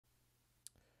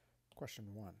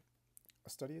Question 1. A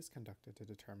study is conducted to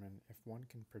determine if one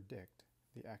can predict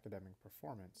the academic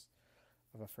performance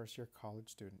of a first-year college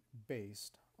student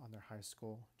based on their high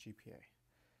school GPA.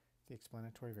 The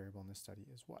explanatory variable in this study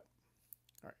is what?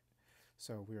 All right,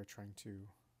 so we are trying to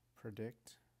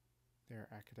predict their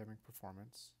academic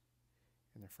performance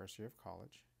in their first year of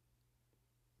college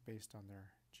based on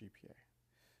their GPA.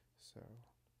 So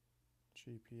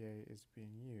GPA is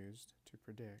being used to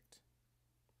predict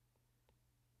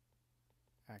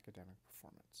academic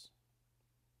performance.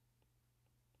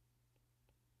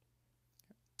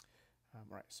 Okay.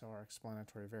 Right, so our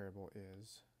explanatory variable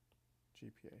is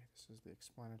GPA. This is the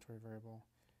explanatory variable,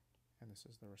 and this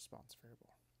is the response variable.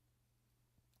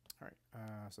 All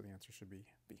right, so the answer should be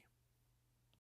B.